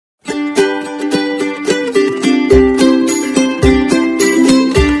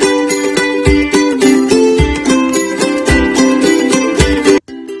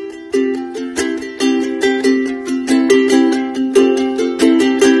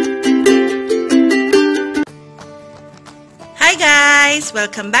guys!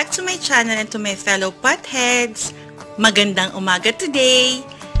 Welcome back to my channel and to my fellow potheads. Magandang umaga today!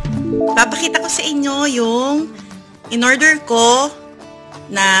 Papakita ko sa inyo yung in-order ko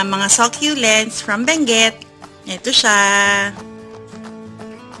na mga succulents from Benguet. Ito siya.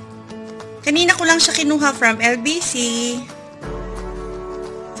 Kanina ko lang siya kinuha from LBC.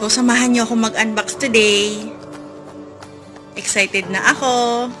 So, samahan niyo ako mag-unbox today. Excited na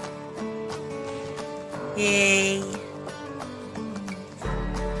ako. Yay!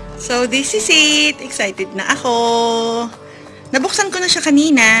 So, this is it. Excited na ako. Nabuksan ko na siya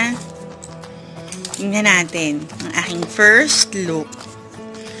kanina. Tingnan natin ang aking first look.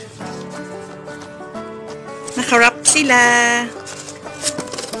 Naka-wrap sila.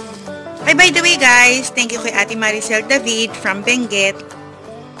 Ay, by the way guys, thank you kay Ate Maricel David from Benguet.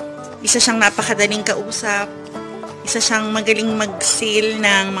 Isa siyang napakadaling kausap. Isa siyang magaling mag-sale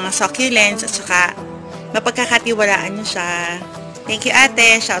ng mga succulents at saka mapagkakatiwalaan niyo siya. Thank you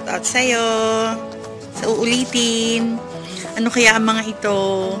ate, shout out sa'yo. Sa uulitin. Ano kaya ang mga ito?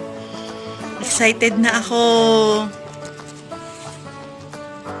 Excited na ako.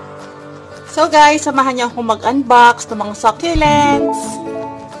 So guys, samahan niyo ako mag-unbox ng mga succulents.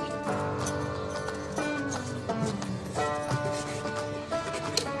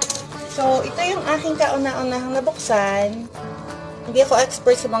 So, ito yung aking kauna-unahang nabuksan. Hindi ako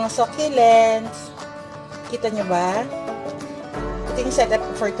expert sa mga succulents. Kita niyo ba? Ito yung setup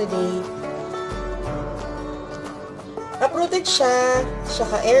for today. Uprooted siya,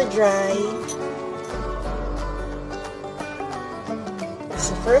 saka air dry. It's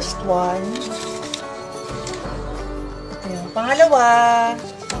the first one. Ito yung pangalawa.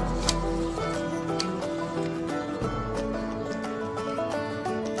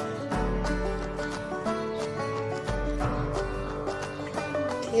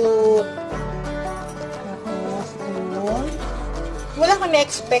 Cute. Wala akong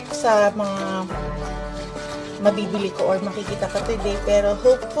na-expect sa mga mabibili ko or makikita ko today, pero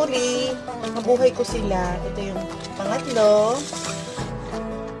hopefully mabuhay ko sila. Ito yung pangatlo.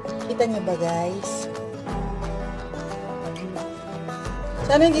 Kita niyo ba guys?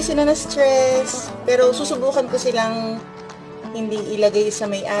 Sana hindi sila na-stress, pero susubukan ko silang hindi ilagay sa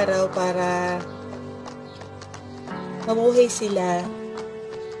may araw para mabuhay sila.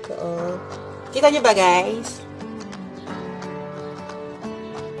 So, kita niyo ba guys?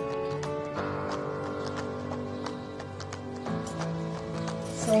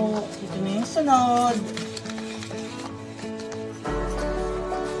 So, ito na yung sunod.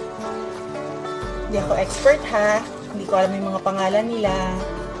 Hindi ako expert ha. Hindi ko alam yung mga pangalan nila.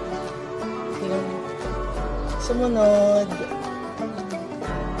 Ito yung sumunod.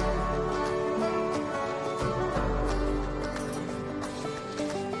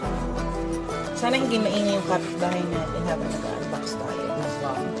 Sana hindi maingay yung kapitbahay natin habang nag-unbox tayo.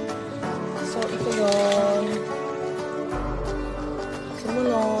 So, ito yung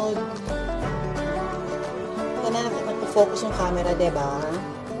sumunod. Sana nagpo-focus yung camera, diba?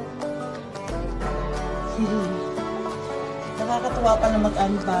 Nakakatuwa pa na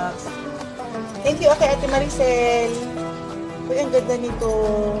mag-unbox. Thank you, okay, Ate Maricel. Uy, ang ganda nito.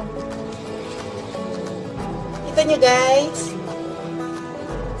 Kita nyo, guys?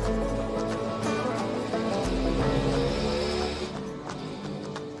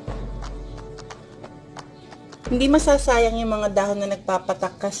 Hindi masasayang yung mga dahon na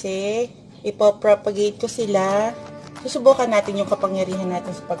nagpapatak kasi ipopropagate ko sila. Susubukan natin yung kapangyarihan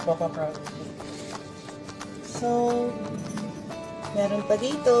natin sa pagpapropagate. So, meron pa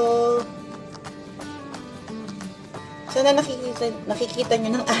dito. Sana nakikita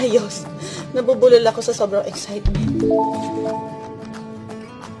nyo ng ayos. Nabubulol ako sa sobrang excitement.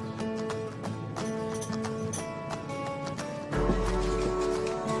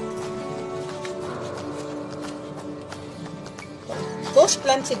 Ghost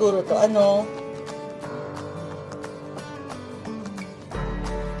plant siguro to. Ano?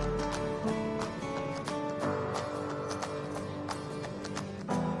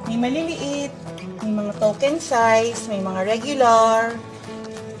 May maliliit, may mga token size, may mga regular.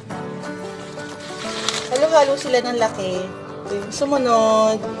 Halo-halo sila ng laki. Ito yung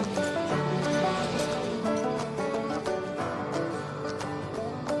sumunod.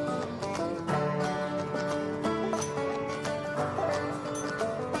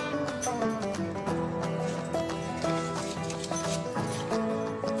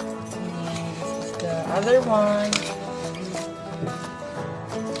 Other one.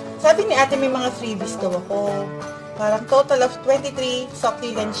 Sabi ni ate may mga freebies daw ako. Parang total of 23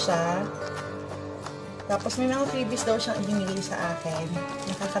 succulents siya. Tapos may mga freebies daw siyang ibinigay sa akin.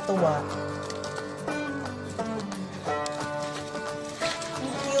 Nakakatuwa.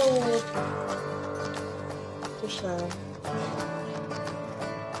 siya.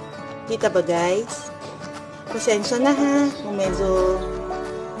 Kita ba guys? Pasensya na ha, kung medyo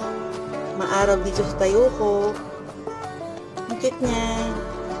maaraw dito sa tayo ko. Ang cute niya.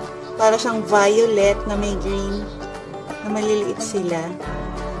 Para siyang violet na may green. Na maliliit sila.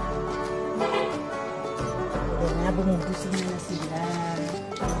 Ayan na, bumubusin na sila.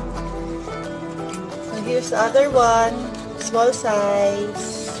 So here's the other one. Small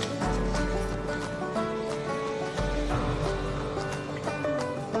size.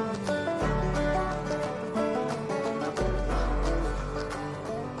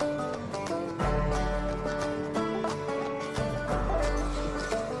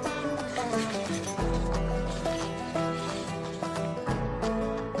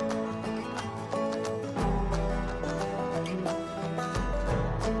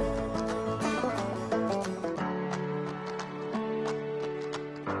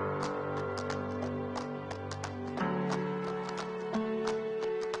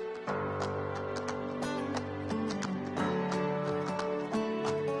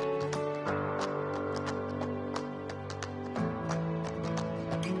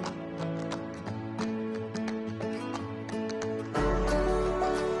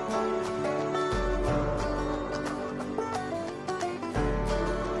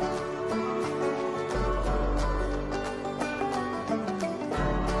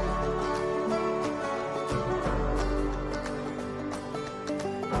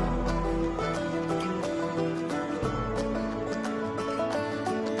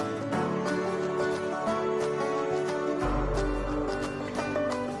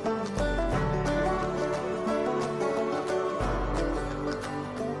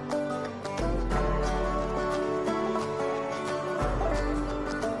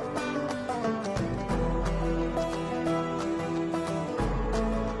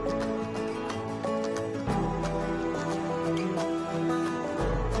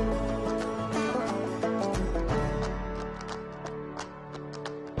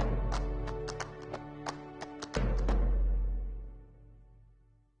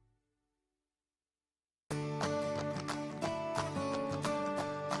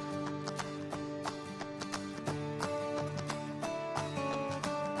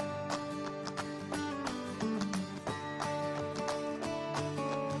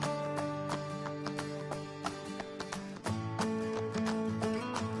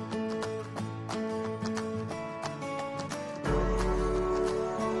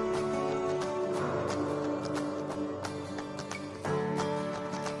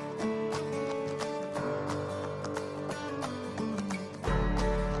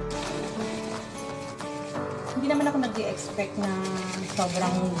 Hindi naman ako nag-i-expect na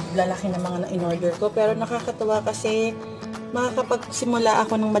sobrang lalaki ng mga in-order ko. Pero nakakatuwa kasi makakapagsimula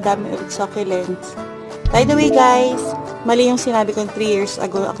ako ng madami ulit succulents. By the way guys, mali yung sinabi ko 3 years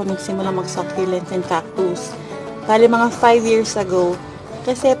ago ako nagsimula mag-succulents and cactus. Bali mga 5 years ago.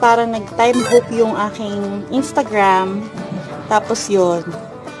 Kasi parang nag-time hook yung aking Instagram. Tapos yon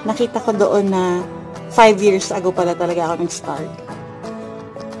nakita ko doon na 5 years ago pala talaga ako nag-start.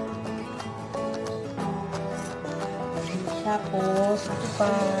 Tapos, ito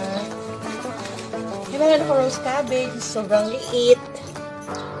pa. Meron ako rose cabbage. Sobrang liit.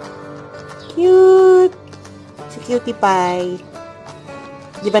 Cute! Si Cutie Pie.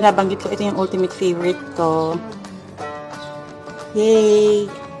 Di ba nabanggit ko, ito yung ultimate favorite ko. Yay!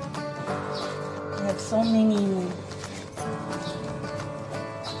 I have so many.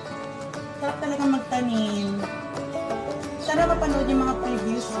 Sarap talaga magtanim. Sana mapanood yung mga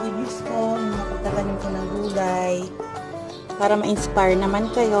previous videos ko, yung mga pagtatanim ko ng gulay. Para ma-inspire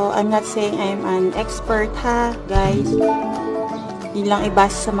naman kayo. I'm not saying I'm an expert ha, guys. Yun lang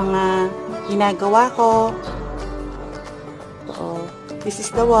ibase sa mga ginagawa ko. So, this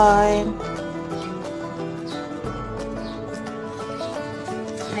is the one.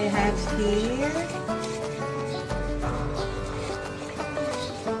 I have here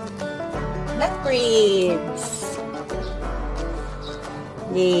black ribs.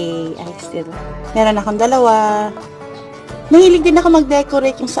 Yay! I still meron akong dalawa. Mahilig din ako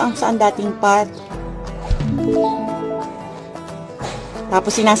mag-decorate yung saan dating pot.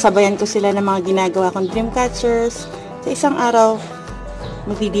 Tapos sinasabayan ko sila ng mga ginagawa kong dream catchers. Sa isang araw,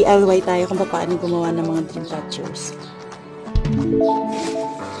 magdi-DIY tayo kung paano gumawa ng mga dream catchers.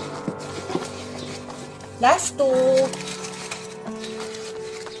 Last two.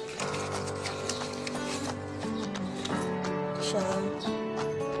 Siya.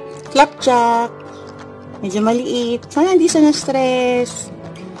 Flapjack. Medyo maliit. Sana hindi siya na-stress.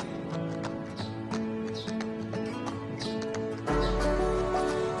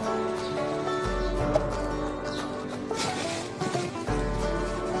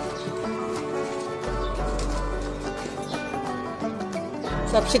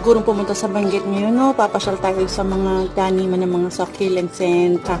 Sarap siguro pumunta sa Benguet ngayon, no? Papasyal tayo sa mga taniman ng mga succulents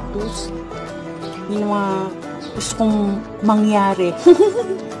and cactus. Yun ang mga gusto kong mangyari.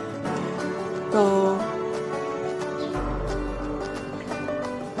 So,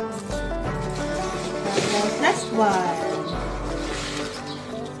 last one.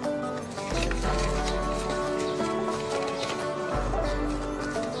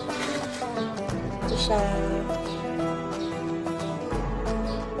 Ito siya.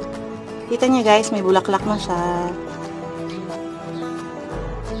 Kita niya guys, may bulaklak na siya.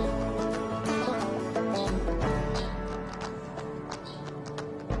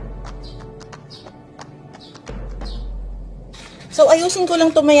 So, ayusin ko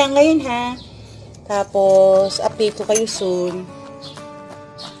lang tumaya ngayon ha. Tapos, update ko kayo soon.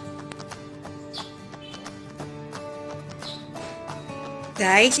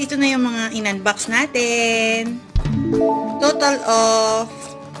 Guys, ito na yung mga in-unbox natin. Total of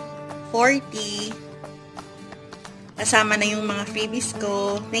 40. Kasama na yung mga freebies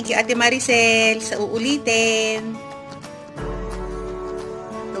ko. Thank you, Ate Maricel, sa uulitin.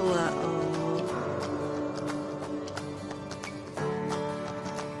 Tuwa, oh.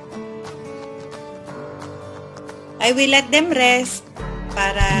 I will let them rest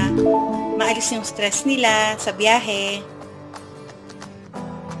para maalis yung stress nila sa biyahe.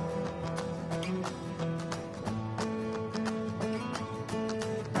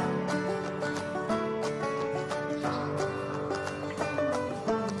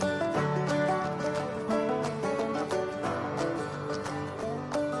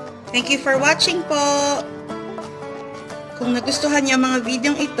 Thank you for watching po. Kung nagustuhan niyo ang mga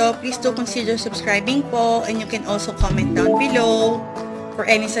videong ito, please do consider subscribing po, and you can also comment down below for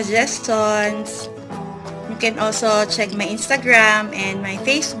any suggestions. You can also check my Instagram and my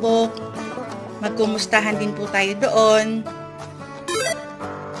Facebook. Magkumustahan din po tayo doon.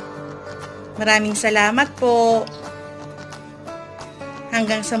 Maraming salamat po.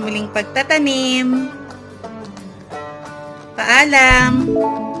 Hanggang sa muling pagtatanim.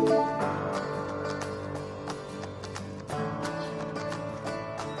 Paalam!